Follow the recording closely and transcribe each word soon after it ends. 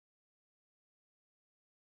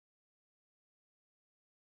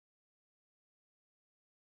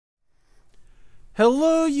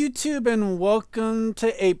Hello YouTube and welcome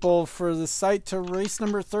to April for the site to race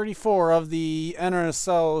number 34 of the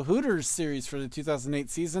NRSL Hooters series for the 2008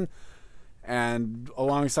 season. And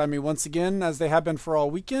alongside me once again, as they have been for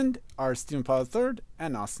all weekend, are Stephen Paul III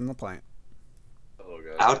and Austin LaPlante. Hello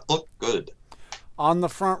guys. Outlook good. On the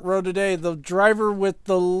front row today, the driver with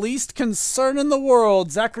the least concern in the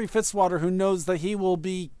world, Zachary Fitzwater, who knows that he will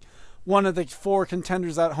be one of the four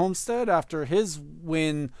contenders at Homestead after his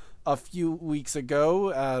win a few weeks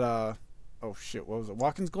ago at oh shit, what was it,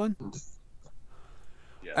 Watkins Glen?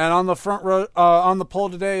 Yeah. And on the front row, on the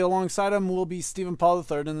pole today alongside him will be Stephen Paul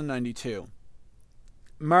III in the 92.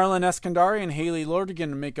 Marilyn Eskandari and Haley Lord are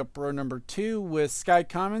going to make up row number 2 with Sky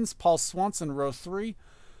Commons, Paul Swanson row 3,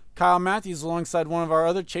 Kyle Matthews alongside one of our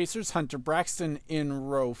other chasers, Hunter Braxton in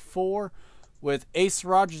row 4, with Ace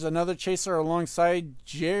Rogers, another chaser, alongside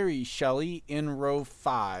Jerry Shelley in row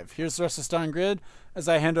 5. Here's the rest of the starting grid as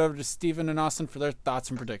I hand over to Stephen and Austin for their thoughts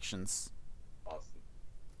and predictions. Awesome.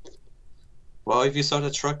 Well, if you saw the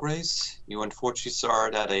truck race, you unfortunately saw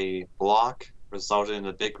it at a block, resulted in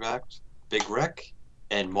a big wreck,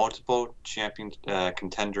 and multiple champion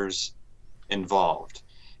contenders involved.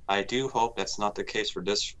 I do hope that's not the case for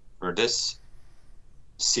this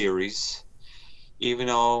series, even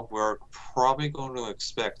though we're probably going to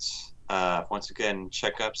expect once again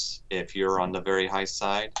checkups if you're on the very high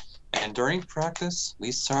side. And during practice,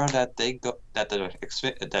 we saw that the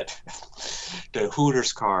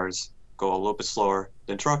Hooters cars go a little bit slower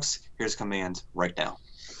than trucks. Here's command right now.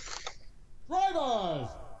 Drivers,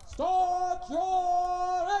 start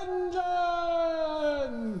your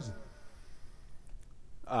engines!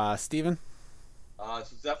 Stephen?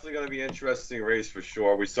 This is definitely going to be an interesting race for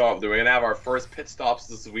sure. We're going to have our first pit stops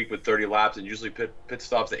this week with 30 laps, and usually pit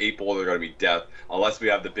stops at April they're going to be death, unless we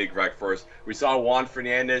have the big wreck first. We saw Juan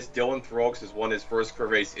Fernandez, Dylan Throaks has won his first career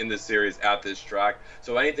race in this series at this track,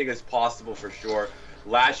 so anything is possible for sure.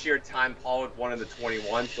 Last year, Time Pollard won in the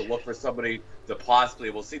 21, so look for somebody to possibly,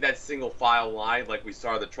 we'll see that single file line like we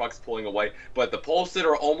saw the trucks pulling away, but the pole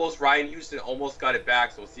sitter almost, Ryan Houston almost got it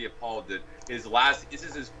back, so we'll see if Paul did. This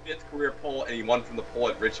is his 5th career pole, and he won from the pole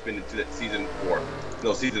at Richmond into season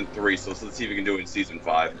 3, so let's see if he can do it in season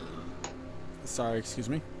 5. Sorry, excuse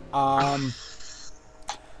me.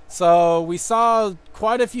 So we saw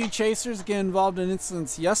quite a few chasers get involved in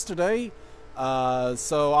incidents yesterday.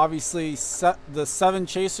 So obviously the 7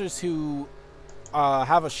 chasers who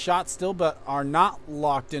have a shot still but are not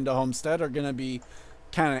locked into Homestead are going to be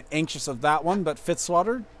kind of anxious of that one. But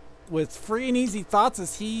Fitzwater, with free and easy thoughts,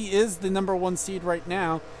 as he is the #1 seed right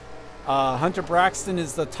now. Hunter Braxton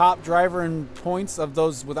is the top driver in points of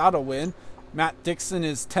those without a win. Matt Dixon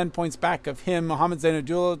is 10 points back of him. Mohamed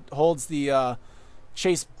Zainadullah holds the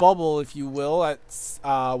chase bubble, if you will, at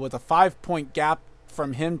with a 5-point gap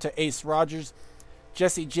from him to Ace Rogers.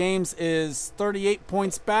 Jesse James is 38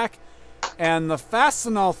 points back, and the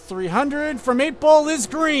Fastenal 300 from 8 Ball is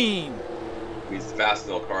green. Means the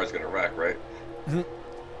Fastenal car is going to wreck, right?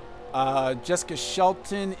 Jessica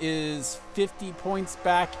Shelton is 50 points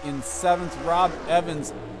back in 7th. Rob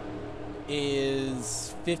Evans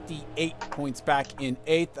is 58 points back in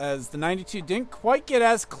 8th, as the 92 didn't quite get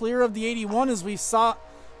as clear of the 81 as we've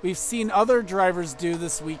seen other drivers do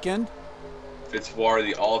this weekend. Fitzwater,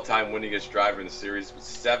 the all-time winningest driver in the series with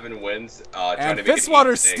 7 wins. And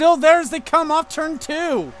Fitzwater's still there as they come off turn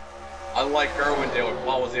 2. Unlike Irwindale, where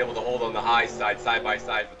Paul was able to hold on the high side by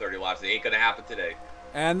side for 30 laps. It ain't going to happen today.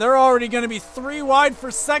 And they're already going to be 3 wide for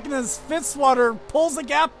second as Fitzwater pulls the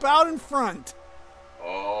gap out in front.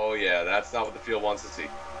 Oh, yeah, that's not what the field wants to see.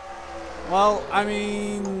 Well, I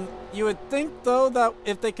mean, you would think, though, that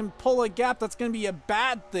if they can pull a gap, that's going to be a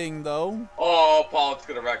bad thing, though. Oh, Paul's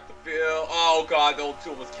going to wreck the field. Oh, God, the old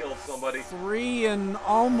two almost killed somebody. 3 and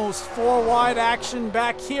almost 4 wide action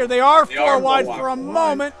back here. They are 4 wide for a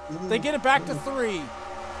moment. They get it back to 3.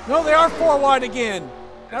 No, they are 4 wide again.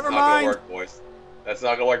 Never mind. That's not going to work, boys. That's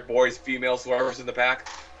not going to work, boys, females, whoever's in the pack.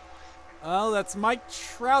 Well, that's Mike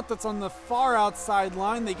Trout that's on the far outside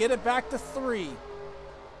line. They get it back to 3.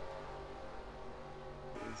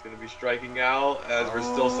 He's going to be striking out as we're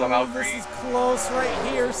still somehow green. This is close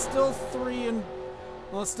right here. Still 3 and...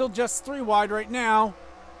 Well, it's still just 3 wide right now.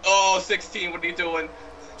 Oh, 16, what are you doing?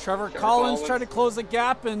 Trevor Collins tried to close the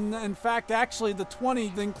gap, and in fact, actually, the 20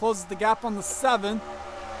 then closes the gap on the 7.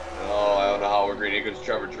 Oh, I don't know how we're green. Here comes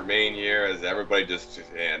Trevor Tremaine here as everybody just...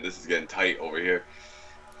 Man, this is getting tight over here.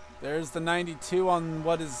 There's the 92 on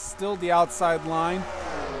what is still the outside line.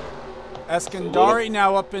 Eskandari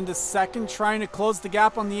now up into second, trying to close the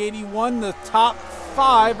gap on the 81. The top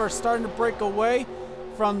 5 are starting to break away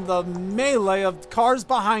from the melee of cars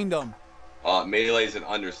behind them. Melee is an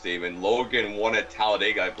understatement. Logan won at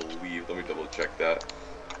Talladega, I believe. Let me double check that.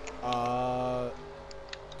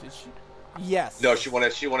 Did she? Yes. No, she won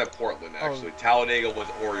at Portland, actually. Talladega was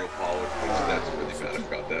Oriole Pollard, which that's really bad. I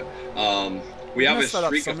forgot that. We have a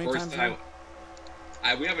streak of first time.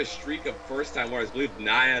 We have a streak of first-time winners. I believe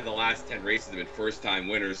 9 out of the last 10 races have been first-time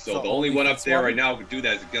winners. So the only one up there right now who could do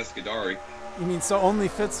that is Gus Goddard. You mean so only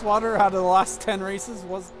Fitzwater out of the last 10 races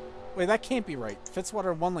was? Wait, that can't be right.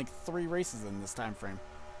 Fitzwater won like 3 races in this time frame.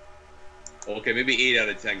 Okay, maybe 8 out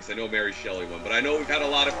of 10 because I know Mary Shelley won. But I know we've had a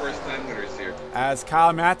lot of first-time winners here. As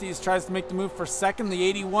Kyle Matthews tries to make the move for second, the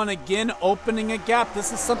 81 again opening a gap.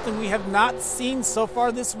 This is something we have not seen so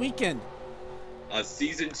far this weekend.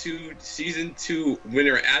 Season two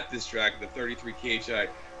winner at this track, the 33 KHI.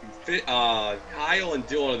 Kyle and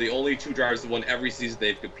Dylan are the only 2 drivers that won every season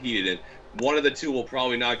they've competed in. One of the 2 will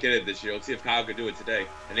probably not get it this year. Let's see if Kyle can do it today.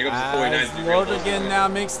 And here comes the 49. Lordigan now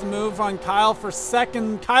makes the move on Kyle for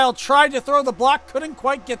second. Kyle tried to throw the block, couldn't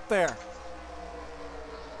quite get there.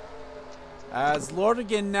 As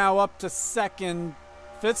Lordigan now up to second.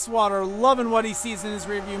 Fitzwater loving what he sees in his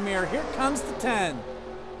rearview mirror. Here comes the 10.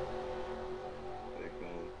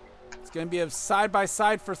 It's going to be a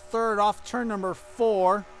side-by-side for third off turn number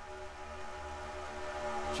 4.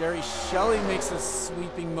 Jerry Shelley makes a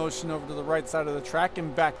sweeping motion over to the right side of the track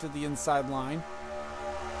and back to the inside line.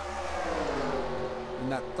 In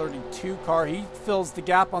that 32 car, he fills the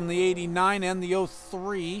gap on the 89 and the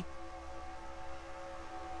 03.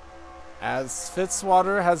 As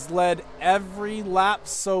Fitzwater has led every lap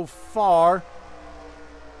so far.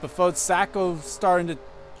 Before Sacco starting to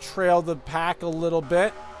trail the pack a little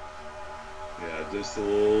bit. Yeah, just a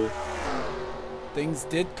little. Things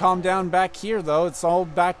did calm down back here, though. It's all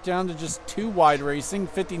back down to just 2 wide racing.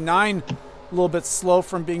 59 a little bit slow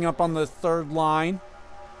from being up on the 3rd line.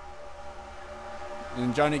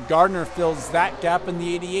 And Johnny Gardner fills that gap in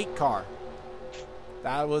the 88 car.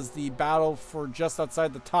 That was the battle for just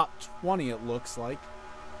outside the top 20, it looks like.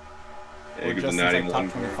 Yeah, or just inside the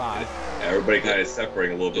top 25. Everybody kind of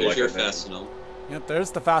separating a little bit. There's like your Fastenal. Yep,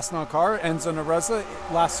 there's the Fastenal car. Enzo Nareza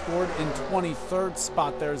last scored in 23rd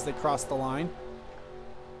spot there as they cross the line.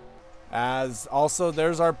 As also,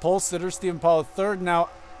 there's our pole sitter, Stephen Paul III, now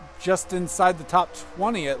just inside the top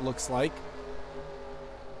 20, it looks like.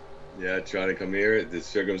 Yeah, trying to come here.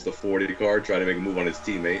 Here comes the 40 car, trying to make a move on his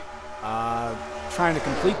teammate. Trying to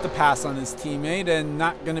complete the pass on his teammate and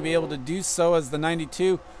not going to be able to do so as the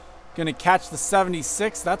 92 going to catch the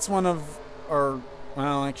 76. That's one of, or,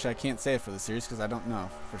 well, actually, I can't say it for the series because I don't know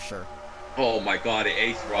for sure. Oh, my God,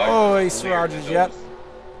 Ace Rogers. Oh, Ace Rogers, yep.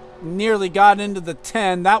 Nearly got into the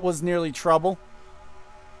 10. That was nearly trouble.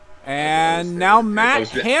 And now Matt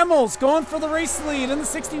Hamill's going for the race lead in the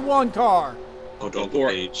 61 car. Oh, don't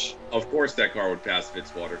age. Of course that car would pass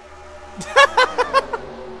Fitzwater.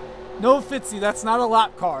 No, Fitzy, that's not a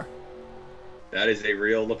lap car. That is a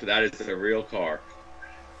real look. That is a real car.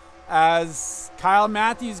 As Kyle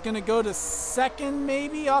Matthews going to go to second,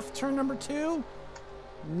 maybe off turn number 2.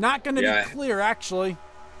 Not going to be clear, actually.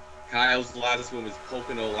 Kyle's last one was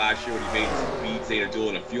Pocono last year when he made some beats to do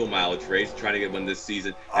in a fuel mileage race, trying to get one this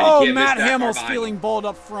season. And oh, you can't Matt miss that Hamill's car feeling bold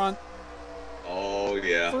up front. Oh,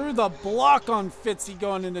 yeah. Threw the block on Fitzy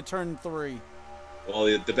going into turn 3. Well,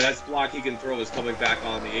 the best block he can throw is coming back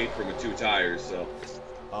on the apron with 2 tires, so.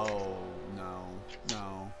 Oh, no.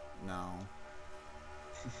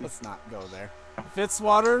 Let's not go there.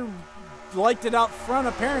 Fitzwater liked it out front,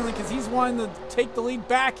 apparently, because he's wanting to take the lead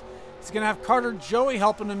back. He's going to have Carter Joey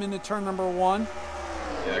helping him into turn number 1.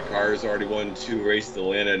 Yeah, Carter's already won 2 races,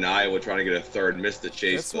 Atlanta and Iowa, trying to get a 3rd, missed the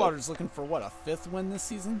chase. Fitzwater's looking for, what, a 5th win this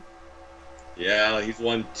season? Yeah, he's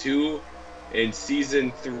won 2 in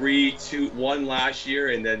season 3, 1 last year,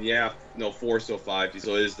 and then, 4 so 5.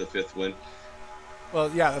 So it is the 5th win.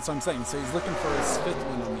 Well, yeah, that's what I'm saying. So he's looking for his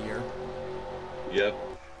 5th win on the year. Yep.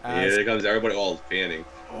 And here comes everybody all fanning.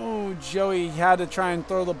 Oh, Joey had to try and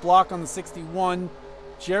throw the block on the 61.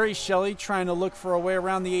 Jerry Shelley trying to look for a way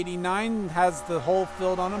around the 89, has the hole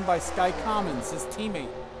filled on him by Sky Commons, his teammate.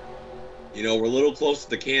 You know, we're a little closer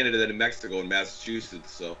to Canada than in Mexico and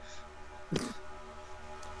Massachusetts, so.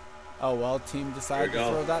 Oh, well, team decided to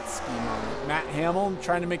throw that scheme on it. Matt Hamill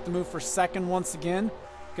trying to make the move for second once again.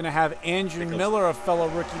 Going to have Andrew Miller, a fellow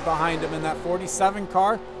rookie, behind him in that 47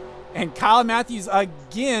 car. And Kyle Matthews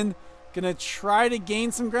again going to try to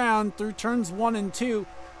gain some ground through turns 1 and 2.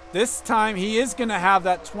 This time he is going to have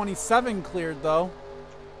that 27 cleared, though.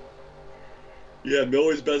 Yeah,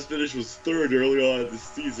 Miller's best finish was 3rd early on this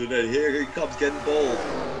season, and here he comes getting bold.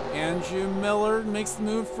 Andrew Miller makes the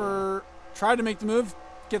move tried to make the move,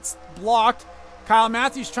 gets blocked. Kyle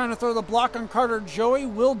Matthews trying to throw the block on Carter Joey,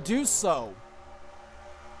 will do so.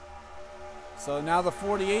 So now the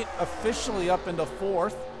 48 officially up into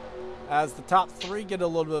 4th as the top 3 get a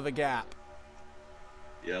little bit of a gap.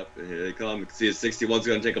 Yep, and here they come. See, if 61's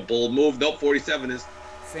going to take a bold move. Nope, 47 is.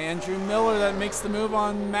 It's Andrew Miller that makes the move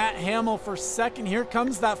on Matt Hamill for second. Here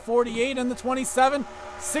comes that 48 and the 27.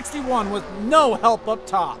 61 with no help up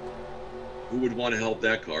top. Who would want to help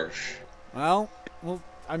that car? Well,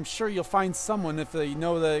 I'm sure you'll find someone if they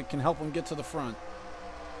know that it can help them get to the front.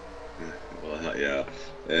 Well, yeah.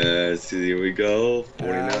 Let's see, here we go.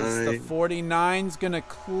 49. As the 49's going to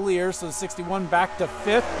clear, so 61 back to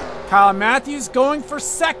 5th. Kyle Matthews going for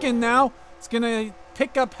second now. It's going to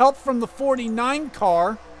pick up help from the 49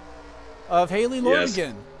 car of Haley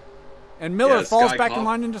Lordigan. Yes. And Miller falls Sky back in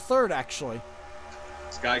line into 3rd, actually.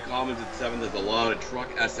 Sky Commons at 7th. There's a lot of truck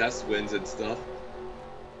SS wins and stuff.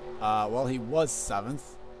 Well, he was 7th.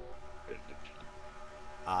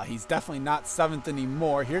 He's definitely not 7th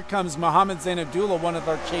anymore. Here comes Mohammed Zainabdullah, one of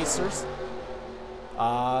our chasers.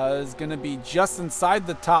 Is going to be just inside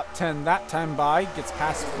the top 10 that time by. Gets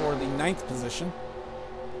passed for the 9th position.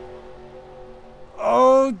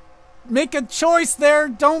 Oh, make a choice there.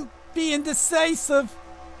 Don't be indecisive.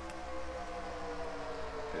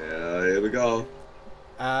 Yeah, here we go.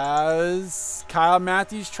 As Kyle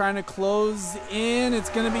Matthews trying to close in. It's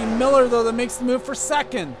going to be Miller, though, that makes the move for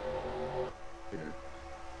second.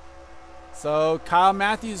 So Kyle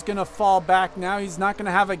Matthews going to fall back now. He's not going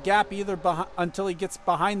to have a gap either until he gets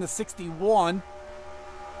behind the 61.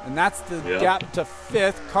 And that's the gap to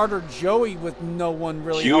 5th. Carter Joey with no one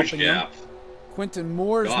really helping him. Quentin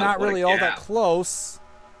Moore is not really all that close.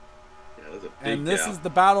 Yeah, that's a big and this gap. is the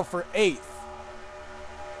battle for 8th.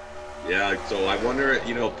 Yeah, so I wonder,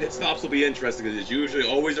 pit stops will be interesting because it's usually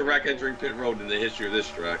always a wreck entering pit road in the history of this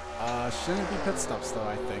track. Shouldn't be pit stops, though,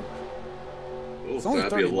 I think. Oh, It's only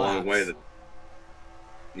that'd 30 be a long laps. way.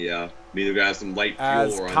 Yeah, maybe we got some light fuel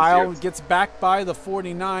As runs Kyle here. gets back by the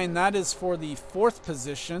 49, that is for the 4th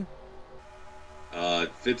position.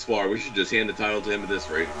 Fitzwater, we should just hand the title to him at this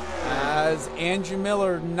rate. As Andrew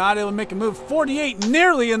Miller not able to make a move. 48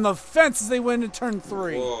 nearly in the fence as they went into turn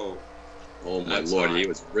 3. Whoa. Oh my That's lord, high. he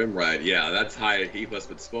was rim ride. Yeah, that's high. He must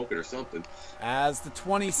have been smoking or something. As the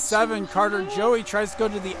 27, Carter Joey tries to go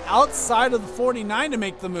to the outside of the 49 to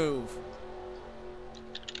make the move.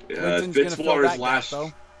 Yeah, Clinton's gonna fill Fitzwater's that last. gap,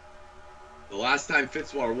 though. The last time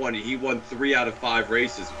Fitzwater won, he won 3 out of 5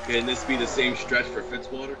 races. Can this be the same stretch for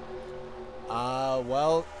Fitzwater?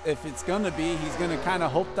 Well, if it's going to be, he's going to kind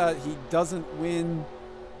of hope that he doesn't win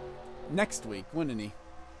next week, wouldn't he?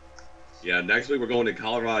 Yeah, next week we're going to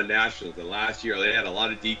Colorado Nationals. And last year they had a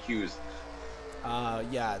lot of DQs.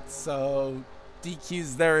 Yeah, so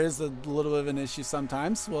DQs there is a little bit of an issue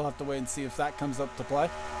sometimes. We'll have to wait and see if that comes up to play.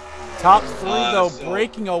 Top 3, though,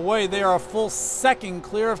 breaking away. They are a full second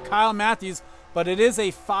clear of Kyle Matthews, but it is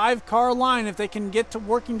a 5-car line if they can get to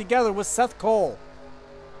working together with Seth Cole.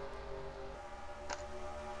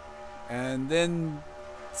 And then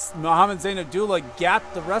Mohammed Zainabdullah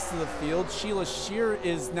gapped the rest of the field. Sheila Shear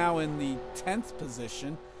is now in the 10th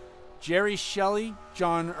position. Jerry Shelley,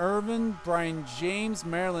 John Irvin, Brian James,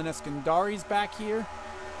 Marilyn Eskandari's back here.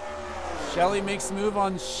 Shelley makes a move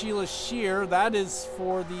on Sheila Shear. That is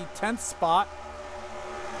for the 10th spot.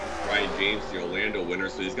 Brian James, the Orlando winner,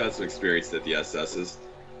 so he's got some experience at the SS's.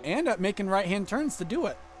 And at making right-hand turns to do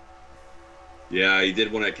it. Yeah, he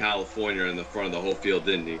did one at California in the front of the whole field,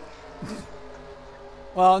 didn't he?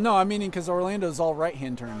 Well, no, I'm meaning because Orlando's all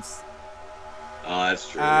right-hand turns. That's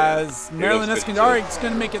true. As yeah. Marilyn Eskandari is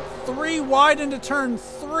going to make it 3 wide into turn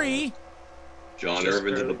 3. John Just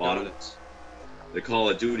Irvin to the barely bottom. got it. The Call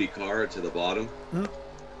of Duty car to the bottom.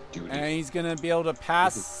 And he's going to be able to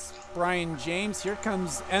pass Brian James. Here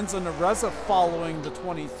comes Enzo Nareza following the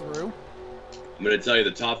 20 through. I'm going to tell you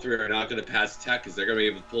the top 3 are not going to pass Tech because they're going to be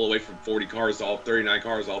able to pull away from 39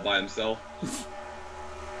 cars all by himself.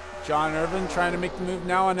 John Irvin trying to make the move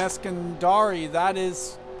now on Eskandari. That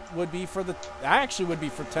would be for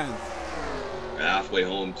 10th. Halfway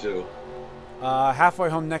home, too. Halfway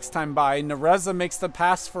home next time by. Nareza makes the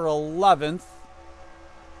pass for 11th.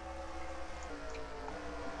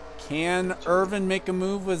 Can Irvin make a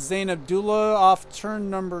move with Zainabdullah off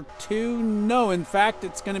turn number 2? No, in fact,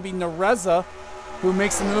 it's going to be Nareza who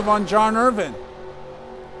makes the move on John Irvin.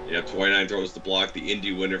 Yeah, 29 throws the block, the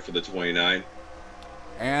Indy winner for the 29.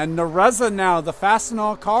 And Nareza now, the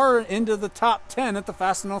Fastenal car, into the top 10 at the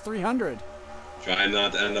Fastenal 300. Trying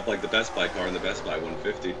not to end up like the Best Buy car in the Best Buy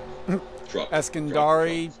 150.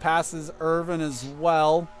 Eskandari passes Irvin as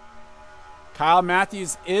well. Kyle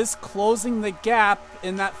Matthews is closing the gap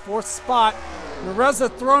in that 4th spot.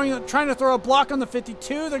 Nareza trying to throw a block on the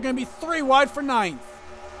 52. They're going to be 3 wide for 9th.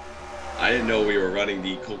 I didn't know we were running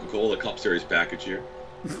the Coca-Cola Cup Series package here.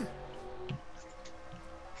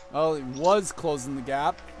 Well, it was closing the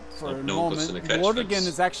gap for a moment. Lordigan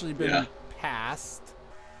has actually been passed.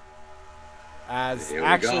 As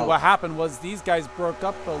actually what happened was these guys broke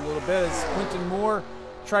up a little bit as Quentin Moore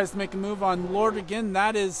tries to make a move on Lordigan.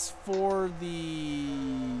 That is for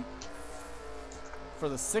the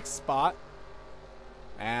 6th spot.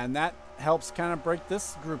 And that helps kind of break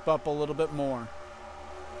this group up a little bit more.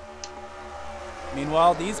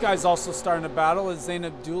 Meanwhile, these guys also starting to battle as Zain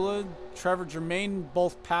Abdullah, Trevor Germain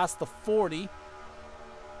both past the 40.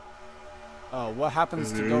 Oh, what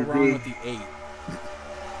happens to go wrong with the 8?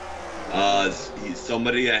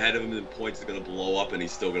 Somebody ahead of him in points is going to blow up and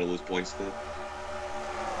he's still going to lose points to him.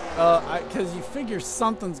 Because you figure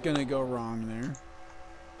something's going to go wrong there.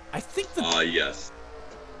 I think yes.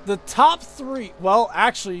 The top 3, well,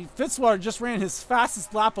 actually, Fitzwater just ran his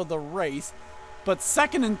fastest lap of the race, but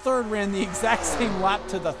 2nd and 3rd ran the exact same lap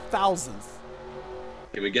to the 1000th.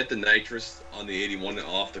 Can we get the nitrous on the 81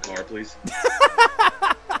 off the car, please?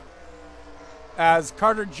 As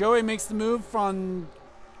Carter Joey makes the move from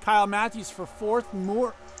Kyle Matthews for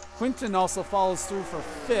 4th. Quinton also follows through for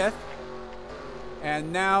 5th.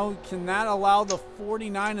 And now, can that allow the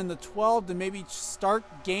 49 and the 12 to maybe start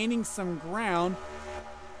gaining some ground?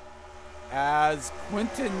 As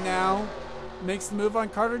Quinton now makes the move on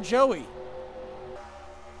Carter Joey.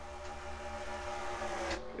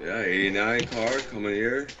 Yeah, 89 car coming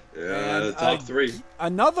here. Yeah, the top 3.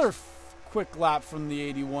 Another quick lap from the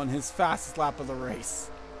 81, his fastest lap of the race.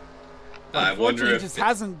 I wonder if he just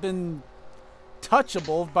hasn't been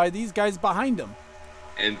touchable by these guys behind him.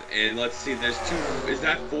 And let's see, there's 2. Is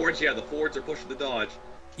that Fords? Yeah, the Fords are pushing the Dodge.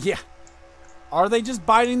 Yeah. Are they just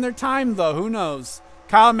biding their time, though? Who knows?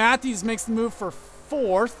 Kyle Matthews makes the move for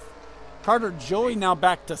 4th. Carter Joey now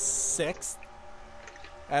back to 6th.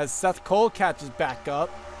 As Seth Cole catches back up.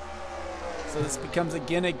 So this becomes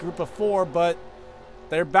again a group of 4, but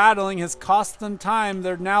their battling has cost them time.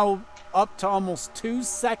 They're now up to almost 2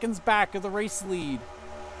 seconds back of the race lead.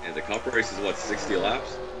 And the Cup race is what, 60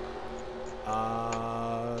 laps?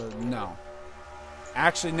 No.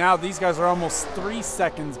 Actually, now these guys are almost 3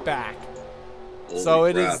 seconds back. Holy so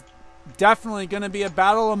it crap. is definitely going to be a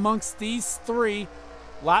battle amongst these 3.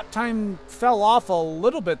 Lap time fell off a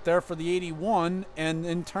little bit there for the 81, and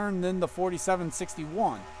in turn then the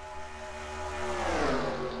 47-61.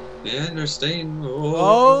 Yeah, they're staying.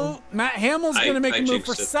 Oh, Matt Hamill's going to make a move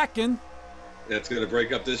for 2nd. That's going to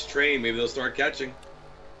break up this train. Maybe they'll start catching.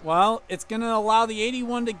 Well, it's going to allow the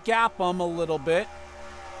 81 to gap them a little bit,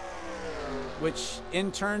 which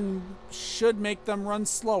in turn should make them run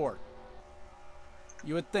slower.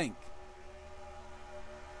 You would think.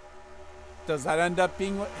 Does that end up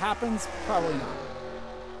being what happens? Probably not.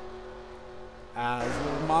 As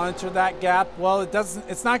we monitor that gap, well,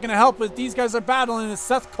 it's not going to help, but these guys are battling as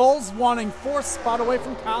Seth Cole's wanting 4th spot away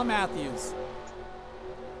from Kyle Matthews.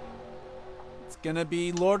 It's going to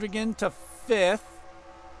be Lordigan to 5th.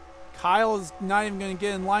 Kyle is not even going to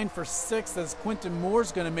get in line for 6th as Quentin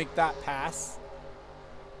Moore's going to make that pass.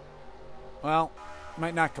 Well,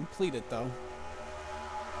 might not complete it though.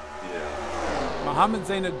 Yeah. Mohammed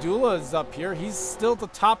Zain Abdullah is up here. He's still the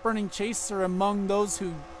top running chaser among those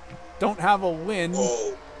who don't have a win.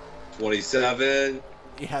 Oh, 27.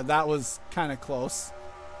 Yeah, that was kind of close.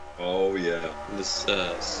 Oh, yeah. This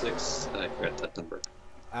 6, I forgot that number.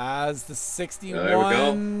 As the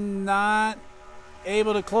 61 not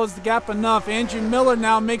able to close the gap enough. Andrew Miller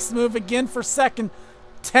now makes the move again for 2nd.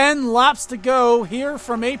 10 laps to go here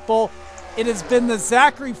from 8 Bull. It has been the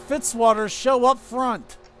Zachary Fitzwater show up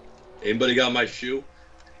front. Anybody got my shoe?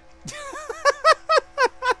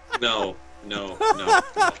 No.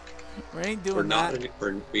 We ain't doing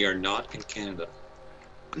that. We are not in Canada.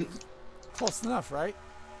 Close enough, right?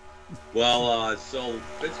 Well, so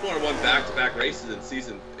Fitzwater won back-to-back races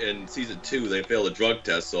in season 2. They failed a drug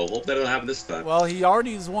test, so hope that don't happen this time. Well, he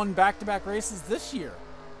already has won back-to-back races this year.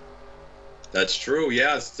 That's true.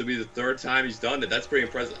 Yes, to be the 3rd time he's done it. That's pretty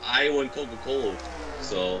impressive. Iowa and Coca-Cola.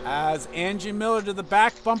 So as Angie Miller to the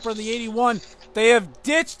back bumper of the 81, they have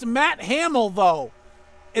ditched Matt Hamill though.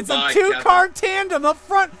 It's a 2-car tandem up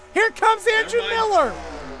front. Here comes Andrew Miller.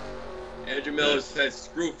 Andrew Miller says,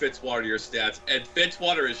 "Screw Fitzwater to your stats," and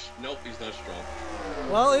Fitzwater is nope, he's not strong.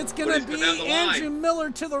 Well, it's gonna be Andrew Miller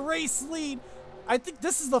to the race lead. I think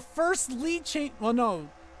this is the first lead change. Well, no,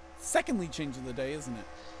 2nd lead change of the day, isn't it?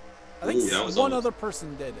 I think one other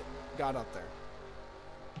person did it. Got up there.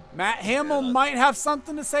 Matt Hamill might have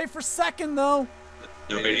something to say for 2nd, though.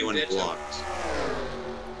 No, anyone blocked.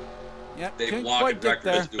 Yep, they couldn't blocked quite get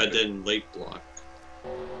there. But then late block.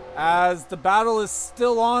 As the battle is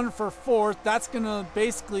still on for 4th, that's going to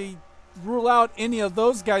basically rule out any of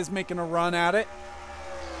those guys making a run at it.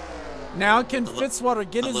 Now can Fitzwater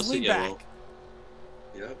get his lead back?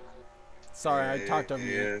 Yep. Sorry, I talked over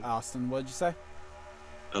you, Austin. What did you say?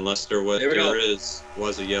 Unless there was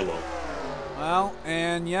a yellow. Well,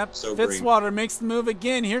 and yep, So Fitzwater makes the move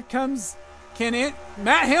again. Here comes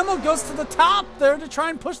Matt Hamill goes to the top there to try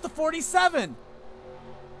and push the 47.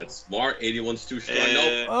 That's smart. 81's too strong.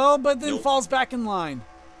 Nope. Oh, but then falls back in line.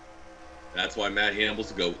 That's why Matt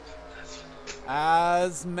Hamill's the GOAT.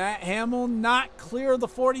 As Matt Hamill not clear the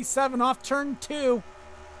 47 off turn 2.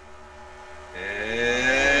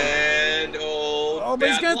 And but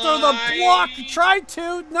he's gonna throw the block. Tried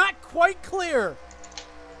to, not quite clear.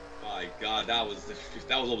 My God, that was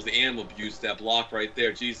almost the animal abuse. That block right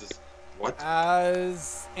there, Jesus. What?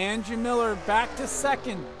 As Andrew Miller back to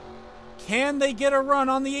 2nd. Can they get a run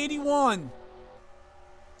on the 81?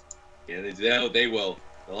 Yeah, they will.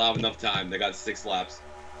 They'll have enough time. They got 6 laps.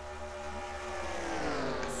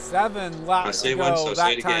 7 laps to go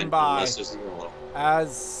that time by.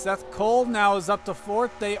 As Seth Cole now is up to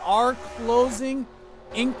 4th. They are closing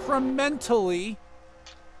incrementally.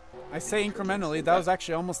 I say incrementally. That was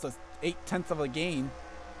actually almost a 8/10 of a gain.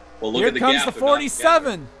 Well, look Here at the comes gap. the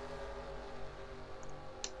 47.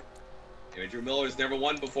 Andrew Miller's never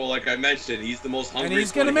won before, like I mentioned. He's the most hungry. And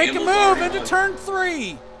he's going to make a move into turn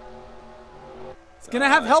 3. He's going to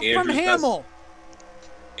have help from Hamill.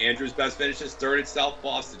 Andrew's best finish is 3rd at South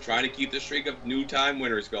Boston, trying to keep the streak of new time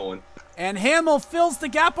winners going. And Hamill fills the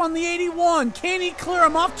gap on the 81. Can he clear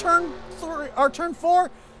him off turn 3 or turn 4?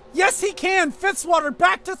 Yes, he can. Fitzwater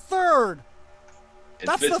back to 3rd.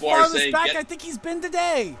 That's the farthest back I think he's been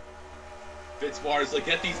today. Fitzwater's like,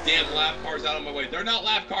 get these damn lap cars out of my way. They're not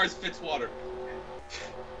lap cars, Fitzwater.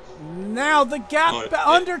 Now the gap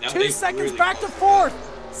under 2 seconds really back to 4th.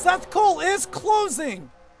 Seth Cole is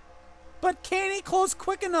closing. But can he close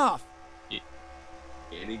quick enough?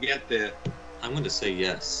 Can he get there? I'm going to say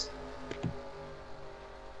yes.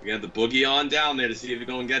 We got the boogie on down there to see if you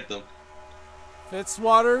go and get them.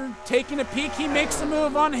 Fitzwater taking a peek. He makes a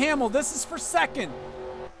move on Hamill. This is for 2nd.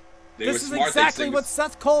 This is exactly what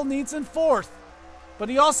Seth Cole needs in 4th. But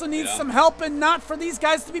he also needs some help and not for these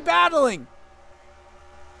guys to be battling.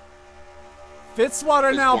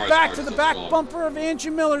 Fitzwater now back to the back bumper of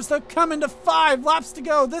Andrew Miller's. They're coming to 5 laps to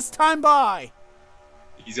go. This time by.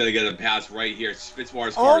 He's going to get a pass right here. Fitzwater's car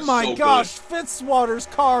is so good. Oh my gosh, Fitzwater's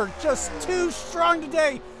car just too strong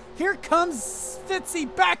today. Here comes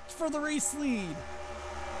Fitzy back for the race lead.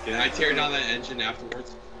 Can I tear down that engine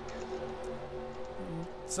afterwards?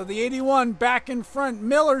 So the 81 back in front.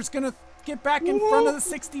 Miller's going to get back in front of the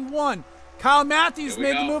 61. Kyle Matthews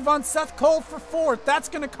made the move on Seth Cole for 4th. That's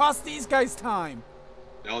going to cost these guys time.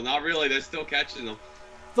 No, not really. They're still catching them.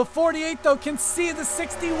 The 48, though, can see the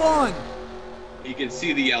 61. He can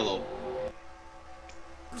see the yellow.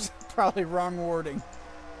 Probably wrong wording.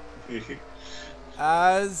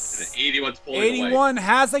 As 81's pulling 81 away.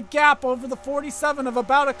 Has a gap over the 47 of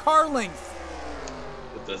about a car length.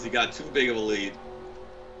 But does he got too big of a lead?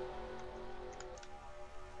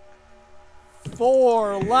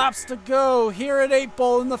 4 laps to go here at 8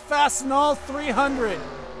 Bowl in the Fastenal 300.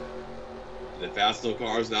 The Fastenal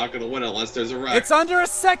car is not going to win unless there's a wreck. It's under a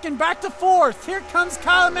second, back to 4th. Here comes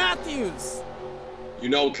Kyle Matthews. You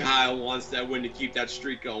know Kyle wants that win to keep that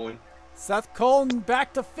streak going. Seth Colton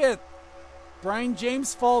back to 5th. Brian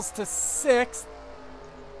James falls to 6th.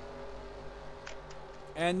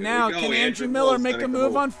 And now can Andrew Miller make a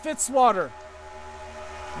move on Fitzwater?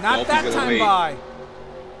 Not that time by.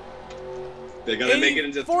 They're going to make it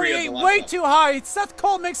into 48, way too high. Seth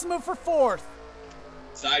Cole makes a move for 4th.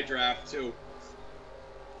 Side draft, too.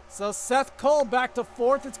 So Seth Cole back to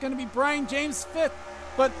 4th. It's going to be Brian James 5th.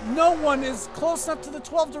 But no one is close enough to the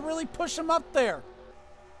 12 to really push him up there.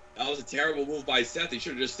 That was a terrible move by Seth. He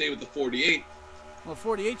should have just stayed with the 48. Well,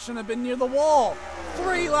 48 shouldn't have been near the wall.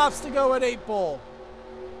 3 laps to go at 8 Bowl.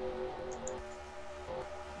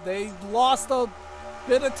 They lost a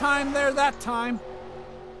bit of time there that time.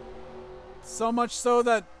 So much so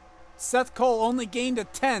that Seth Cole only gained a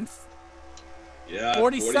 10th. Yeah,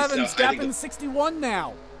 47's gapping the 61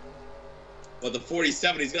 now. But the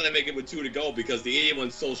 47, he's going to make it with 2 to go because the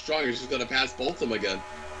 81's so strong, he's just going to pass both of them again.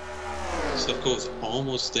 Seth Cole's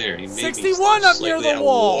almost there. He 61 up near the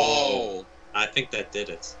wall. Whoa. I think that did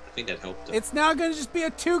it. I think that helped him. It's now going to just be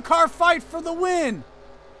a 2-car fight for the win.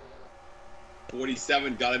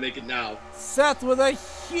 47, got to make it now. Seth with a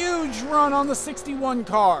huge run on the 61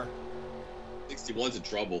 car. 61's in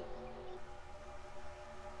trouble.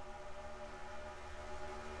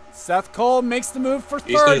 Seth Cole makes the move for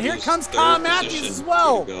He's gonna third. Here lose comes third Kyle Matthews position. as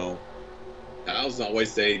well. Way to go. Kyle's not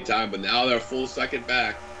wasting any time, but now they're a full second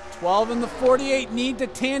back. 12 and the 48 need to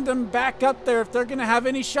tandem back up there if they're going to have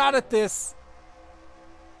any shot at this.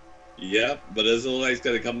 Yep, but it doesn't look like it's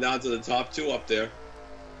going to come down to the top 2 up there.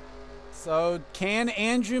 So can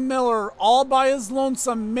Andrew Miller, all by his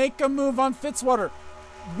lonesome, make a move on Fitzwater?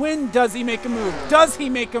 When does he make a move? Does he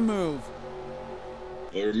make a move?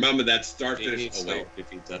 But remember that start He finish. needs Oh, wait. help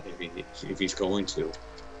if he's going to.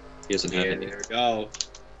 He doesn't have any. There we go.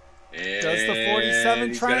 And Does the 47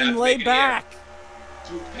 he's try gonna have and to lay make it here. back?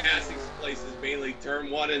 2 passing places, mainly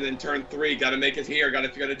turn 1 and then turn 3. Got to make it here. Got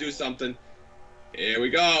to do something. Here we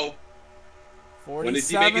go. When does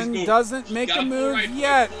he make his 47 move? doesn't make Gotta a pull move right,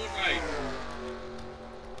 yet. Pull right.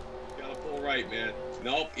 Gotta pull right, man.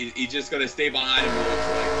 Nope, he's just gonna stay behind him. It looks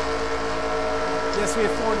like. Yes, we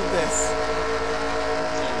afforded this.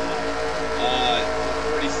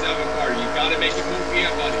 47 car. You gotta make a move here,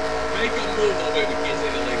 buddy. Make a move. Oh wait, we can't say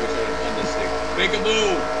the language on this thing. Make a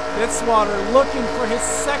move. Fitzwater looking for his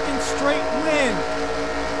second straight win.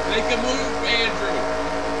 Make a move, Andrew.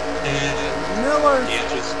 Miller Yeah,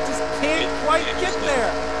 just can't quite get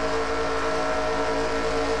there.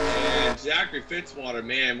 And Zachary Fitzwater,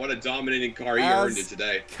 man, what a dominating car. He earned it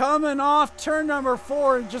today. Coming off turn number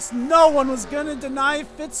 4, just no one was going to deny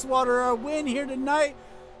Fitzwater a win here tonight.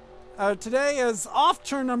 Today is off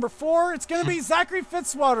turn number 4. It's going to be Zachary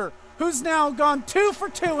Fitzwater, who's now gone 2 for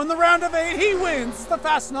 2 in the round of 8. He wins the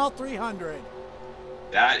Fastenal 300.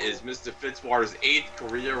 That is Mr. Fitzwater's 8th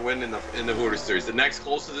career win in the Hooters series. The next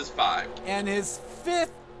closest is 5. And his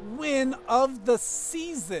 5th win of the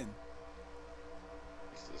season.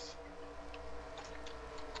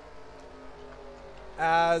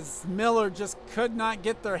 As Miller just could not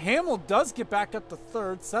get there. Hamill does get back up to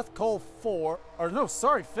 3rd. Seth Cole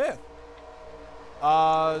 5th.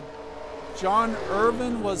 John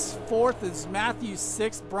Irvin was 4th. Is Matthew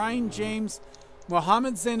 6th. Brian James,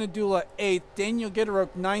 Mohamed Zainadullah 8th. Daniel Gitterok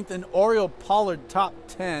 9th. And Oriel Pollard top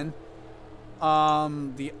 10.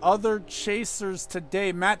 The other chasers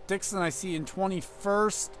today, Matt Dixon I see in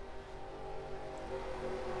 21st.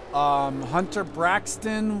 Hunter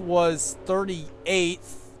Braxton was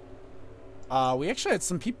 38th. We actually had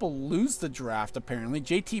some people lose the draft, apparently.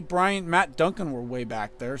 JT Bryant, Matt Duncan were way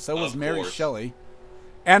back there. So was Mary Shelley.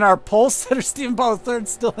 And our pole setter, Stephen Paul III,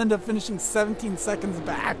 still ended up finishing 17 seconds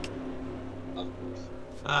back. Of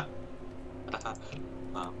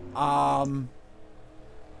course.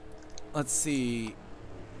 Let's see.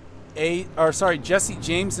 Jesse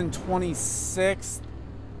James in 26th.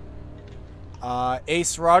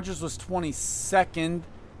 Ace Rogers was 22nd.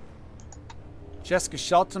 Jessica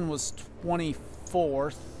Shelton was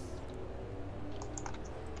 24th.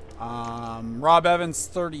 Rob Evans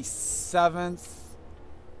 37th.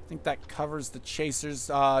 I think that covers the chasers.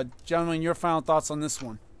 Gentlemen, your final thoughts on this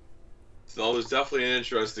one? So it was definitely an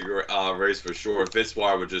interesting race for sure.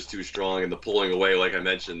 Fitzwater was just too strong, and the pulling away, like I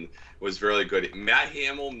mentioned, was really good. Matt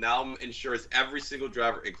Hamill now ensures every single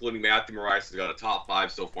driver, including Matthew Morais, has got a top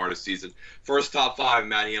 5 so far this season. First top 5 in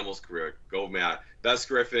Matt Hamill's career. Go, Matt. Best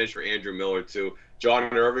career finish for Andrew Miller, too.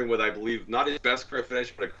 John Irving with, I believe, not his best career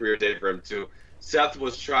finish, but a career day for him, too. Seth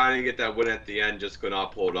was trying to get that win at the end, just could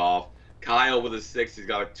not pull it off. Kyle with a 6. He's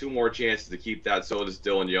got 2 more chances to keep that, so does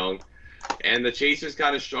Dylan Young. And the chasers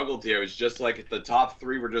kind of struggled here. It's just like the top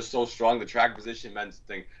 3 were just so strong. The track position meant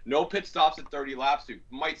thing. No pit stops at 30 laps. We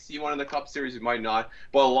might see one in the Cup Series. We might not.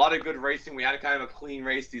 But a lot of good racing. We had kind of a clean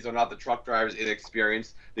race. These are not the truck drivers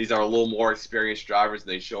inexperienced. These are a little more experienced drivers.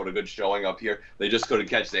 They showed a good showing up here. They just couldn't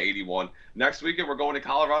catch the 81. Next weekend, we're going to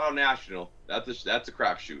Colorado National. That's a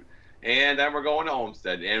crapshoot. And then we're going to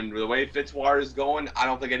Homestead. And the way Fitzwater is going, I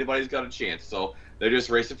don't think anybody's got a chance. So they're just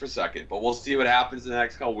racing for second. But we'll see what happens in the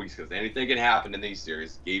next couple weeks because anything can happen in these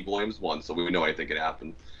series. Gabe Williams won, so we know anything can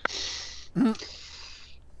happen.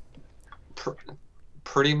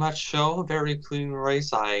 Pretty much so. Very clean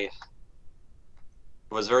race. I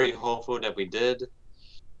was very hopeful that we did.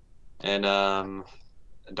 And I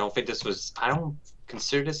don't think this was... I don't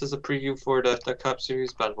consider this as a preview for the Cup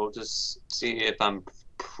Series, but we'll just see if I'm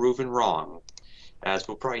proven wrong, as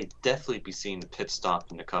we'll probably definitely be seeing the pit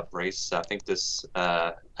stop in the Cup race. I think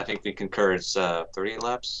we concur it's 30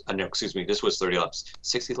 laps. No, excuse me, this was 30 laps.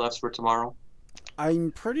 60 laps for tomorrow?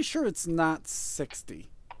 I'm pretty sure it's not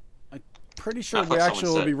 60. I'm pretty sure we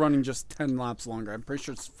actually will be running just 10 laps longer. I'm pretty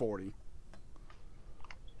sure it's 40.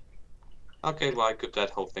 Okay, well, I cooked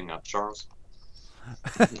that whole thing up, Charles.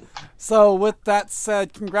 So with that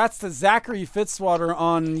said, congrats to Zachary Fitzwater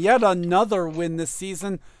on yet another win this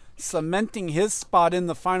season. cementing his spot in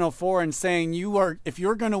the Final Four and saying, if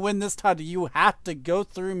you're going to win this title, you have to go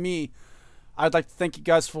through me. I'd like to thank you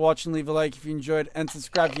guys for watching. Leave a like if you enjoyed, and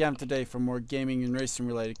subscribe if you haven't today for more gaming and racing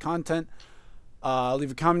related content.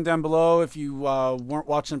 Leave a comment down below if you weren't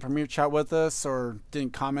watching the Premiere Chat with us, or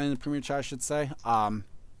didn't comment in the Premiere Chat, I should say.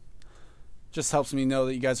 Just helps me know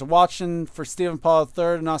that you guys are watching. For Stephen Paul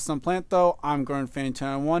III and Austin Plant, though, I'm Gordon Fanny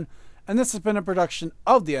 291, and this has been a production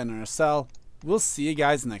of the NRSL. We'll see you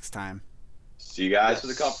guys next time. See you guys for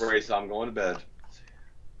the cup race. I'm going to bed.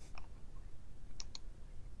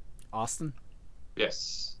 Austin?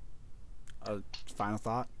 Yes. Final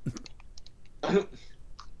thought?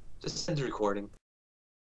 Just end the recording.